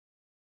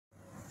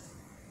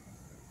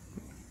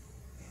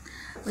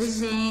Oi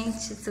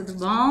gente, tudo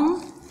bom?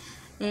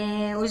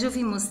 Hoje eu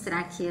vim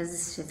mostrar aqui as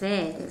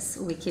estivérias,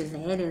 ou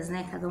equivérias,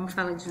 né? Cada um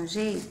fala de um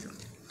jeito.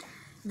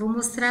 Vou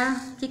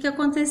mostrar o que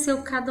aconteceu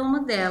com cada uma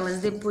delas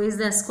depois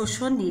das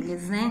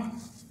cochonilhas, né?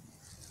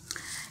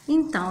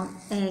 Então,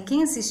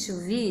 quem assistiu o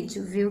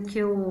vídeo viu que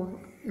eu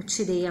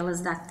tirei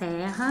elas da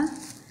terra,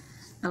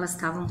 elas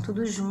estavam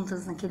tudo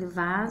juntas naquele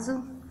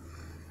vaso.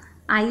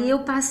 Aí eu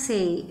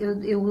passei,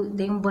 eu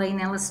dei um banho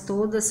nelas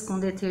todas com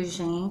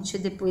detergente,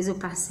 depois eu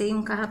passei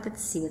um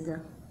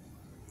carrapaticida.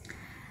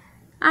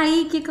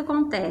 Aí o que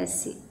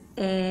acontece?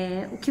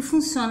 O que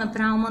funciona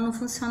para uma não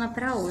funciona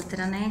para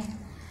outra, né?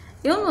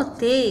 Eu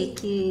notei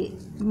que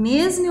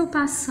mesmo eu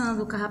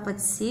passando o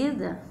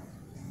carrapaticida,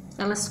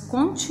 elas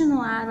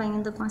continuaram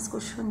ainda com as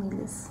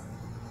cochonilhas.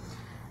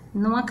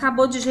 Não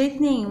acabou de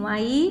jeito nenhum.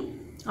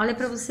 Aí, olha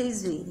para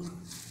vocês verem.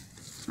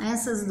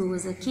 Essas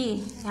duas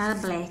aqui é a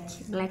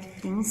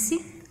Black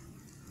Prince.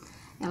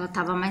 Ela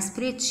tava mais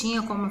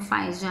pretinha, como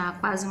faz já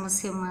quase uma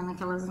semana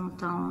que elas não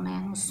estão,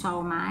 né, no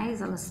sol mais,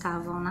 elas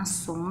estavam na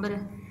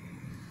sombra.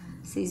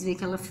 Vocês veem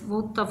que ela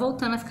tá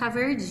voltando a ficar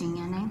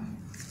verdinha, né?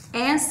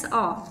 Essa,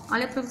 ó,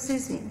 olha pra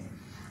vocês verem.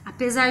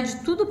 Apesar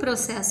de todo o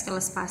processo que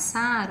elas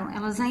passaram,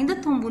 elas ainda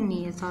estão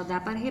bonitas, ó, dá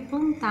para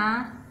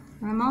replantar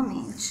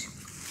normalmente.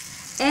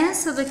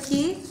 Essa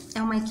daqui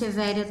é uma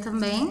equevéria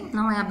também,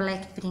 não é a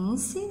Black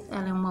Prince,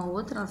 ela é uma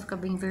outra, ela fica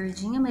bem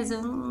verdinha, mas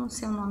eu não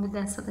sei o nome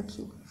dessa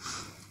daqui.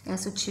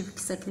 Essa eu tive que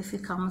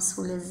sacrificar umas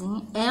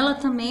folhazinhas. Ela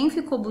também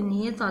ficou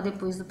bonita, ó,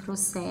 depois do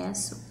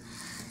processo.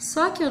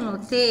 Só que eu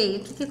notei,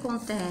 o que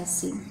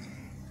acontece?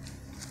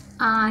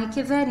 A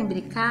equevéria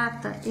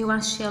imbricata, eu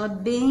achei ela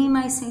bem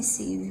mais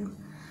sensível.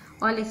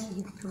 Olha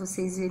aqui, para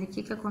vocês verem o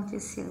que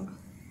aconteceu.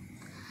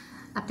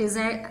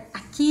 Apesar,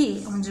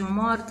 aqui onde eu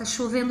moro, tá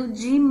chovendo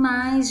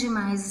demais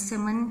a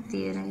semana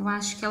inteira. Eu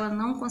acho que ela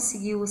não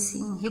conseguiu,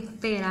 assim,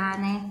 recuperar,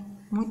 né?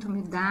 Muita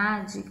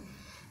umidade.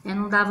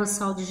 Não dava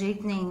sol de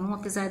jeito nenhum,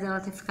 apesar dela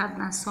ter ficado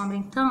na sombra.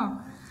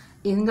 Então,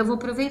 eu ainda vou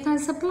aproveitar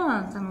essa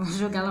planta, não vou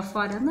jogar ela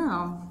fora,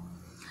 não.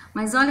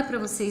 Mas olha para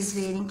vocês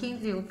verem, quem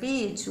viu o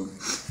vídeo,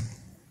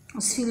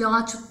 os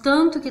filhotes, o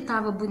tanto que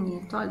tava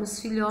bonito. Olha, os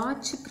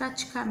filhotes,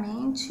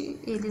 praticamente,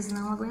 eles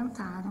não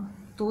aguentaram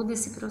todo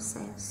esse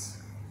processo.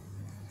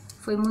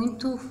 Foi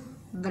muito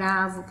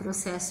bravo o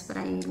processo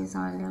para eles,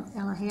 olha,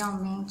 ela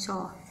realmente,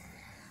 ó,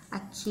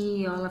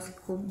 aqui, ó, ela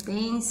ficou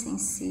bem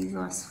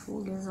sensível às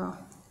folhas, ó.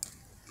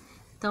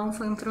 Então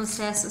foi um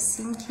processo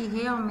assim que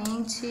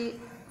realmente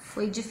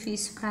foi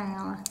difícil para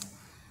ela.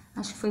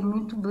 Acho que foi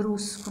muito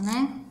brusco,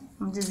 né?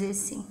 Vamos dizer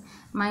assim.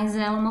 Mas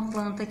é uma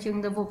planta que eu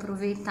ainda vou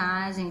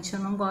aproveitar, gente. Eu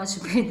não gosto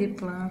de perder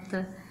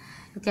planta.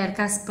 Eu quero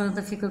que as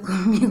plantas fiquem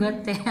comigo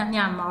até a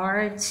minha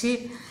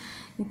morte.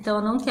 Então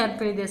eu não quero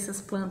perder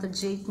essas plantas de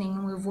jeito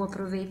nenhum. Eu vou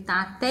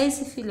aproveitar até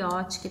esse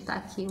filhote que tá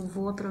aqui. Eu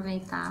vou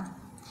aproveitar.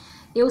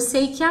 Eu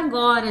sei que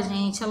agora,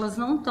 gente, elas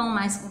não estão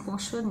mais com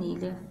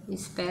cochonilha. Eu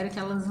espero que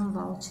elas não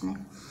voltem, né?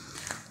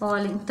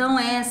 Olha, então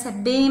essa é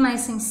bem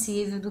mais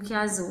sensível do que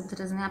as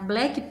outras, né? A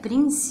Black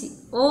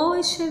Prince ou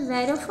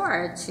Echeveria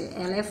forte.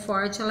 Ela é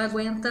forte, ela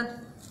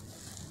aguenta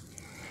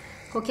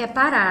qualquer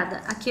parada.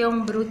 Aqui é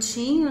um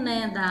brotinho,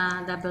 né,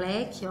 da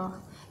Black, ó.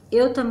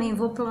 Eu também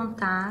vou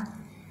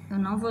plantar. Eu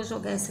não vou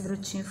jogar esse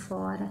brotinho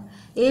fora.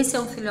 Esse é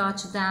um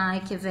filhote da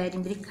equevéria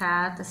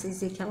imbricata.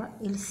 Vocês veem que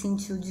ele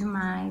sentiu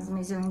demais,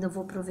 mas eu ainda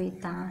vou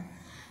aproveitar.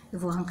 Eu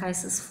vou arrancar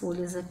essas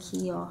folhas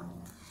aqui, ó.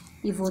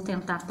 E vou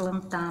tentar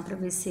plantar para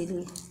ver se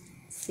ele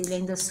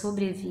ainda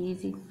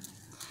sobrevive.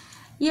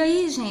 E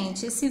aí,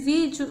 gente, esse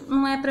vídeo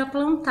não é para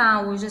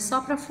plantar hoje, é só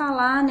para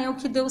falar, né, o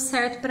que deu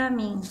certo para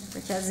mim.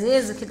 Porque às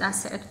vezes o que dá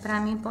certo para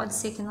mim pode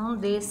ser que não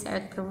dê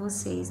certo para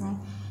vocês, né?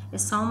 É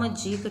só uma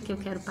dica que eu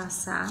quero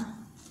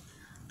passar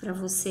para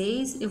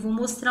vocês. Eu vou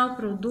mostrar o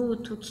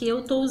produto que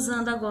eu tô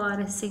usando agora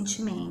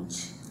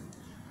recentemente,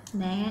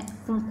 né?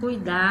 Com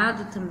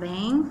cuidado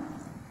também.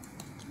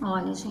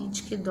 Olha,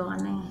 gente, que dó,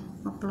 né?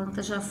 Uma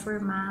planta já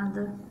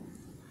formada.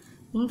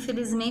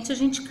 Infelizmente a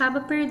gente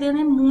acaba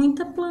perdendo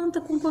muita planta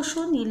com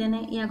cochonilha,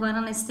 né? E agora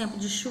nesse tempo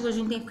de chuva a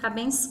gente tem que ficar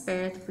bem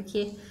esperto,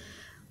 porque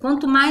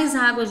quanto mais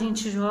água a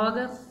gente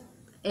joga,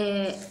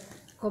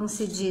 como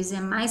se diz,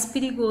 é mais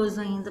perigoso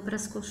ainda para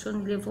as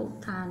cochonilhas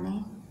voltar,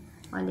 né?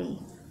 Olha aí.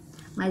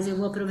 Mas eu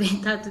vou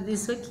aproveitar tudo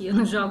isso aqui, eu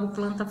não jogo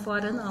planta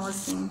fora não,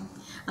 assim.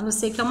 A não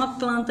ser que é uma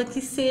planta que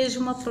seja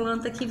uma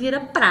planta que vira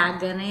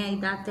praga, né? Aí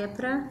dá até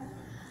pra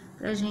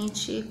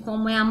gente,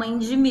 como é a mãe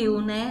de mil,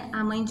 né?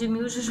 A mãe de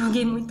mil eu já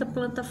joguei muita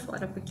planta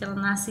fora, porque ela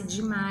nasce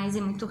demais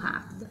e muito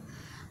rápida.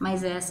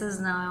 Mas essas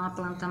não, é uma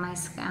planta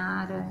mais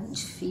cara,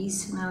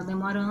 difícil, né? Ela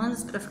demora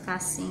anos pra ficar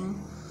assim.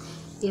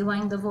 Eu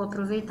ainda vou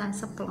aproveitar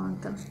essa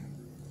planta.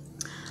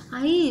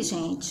 Aí,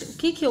 gente, o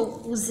que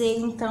eu usei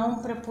então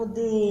para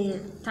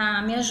poder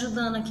tá me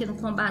ajudando aqui no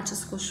combate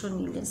às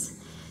cochonilhas?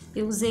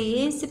 Eu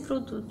usei esse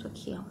produto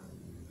aqui, ó.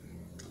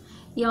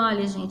 E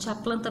olha, gente, a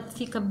planta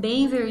fica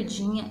bem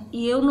verdinha.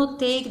 E eu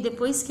notei que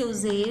depois que eu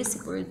usei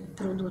esse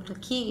produto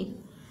aqui,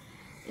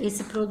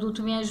 esse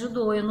produto me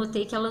ajudou. Eu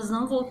notei que elas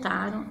não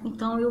voltaram.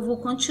 Então eu vou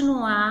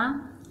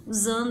continuar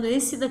usando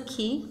esse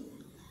daqui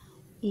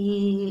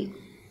E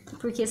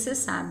porque você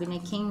sabe,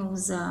 né?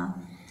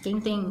 Quem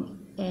tem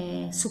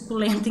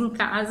suculenta em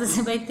casa,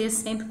 você vai ter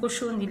sempre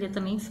cochonilha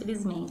também,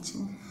 infelizmente,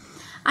 né?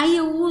 Aí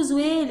eu uso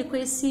ele com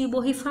esse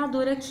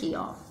borrifador aqui,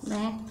 ó,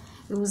 né?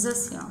 Eu uso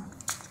assim,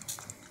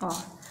 ó,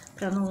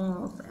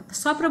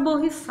 só para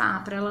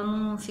borrifar, para ela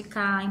não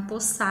ficar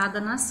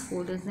empoçada nas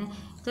folhas, né?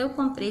 Então eu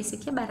comprei esse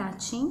aqui, é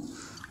baratinho.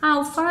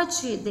 O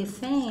Forte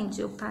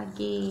Defende eu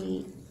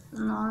paguei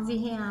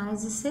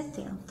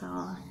R$9,70,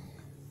 ó.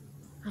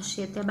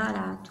 Achei até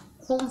barato.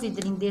 Com um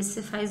vidrinho desse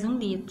você faz 1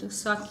 litro,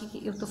 só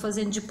que eu tô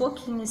fazendo de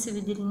pouquinho nesse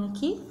vidrinho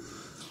aqui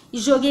e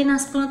joguei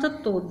nas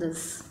plantas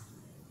todas.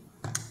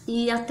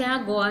 E até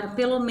agora,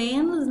 pelo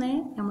menos,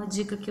 né, é uma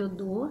dica que eu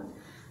dou,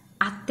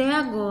 até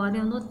agora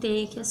eu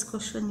notei que as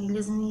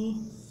cochonilhas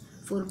me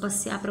foram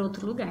passear para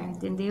outro lugar,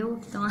 entendeu?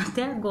 Então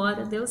até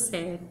agora deu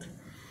certo.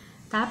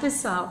 Tá,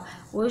 pessoal?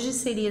 Hoje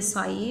seria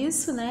só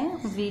isso, né?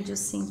 Um vídeo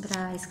assim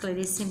para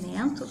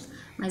esclarecimento,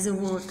 mas eu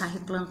vou estar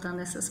replantando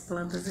essas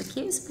plantas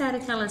aqui. Eu espero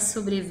que elas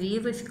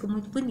sobrevivam e fiquem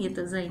muito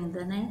bonitas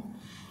ainda, né?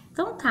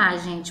 Então tá,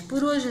 gente,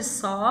 por hoje é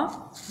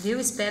só, viu?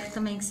 Espero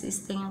também que vocês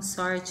tenham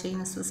sorte aí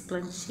nas suas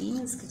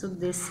plantinhas, que tudo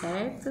dê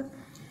certo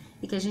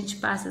e que a gente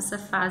passe essa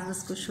fase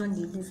das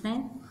cochonilhas,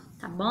 né?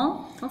 Tá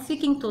bom? Então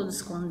fiquem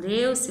todos com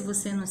Deus. Se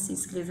você não se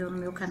inscreveu no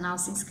meu canal,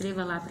 se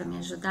inscreva lá para me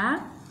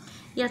ajudar.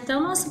 E até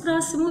o nosso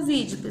próximo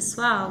vídeo,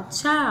 pessoal.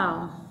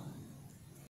 Tchau!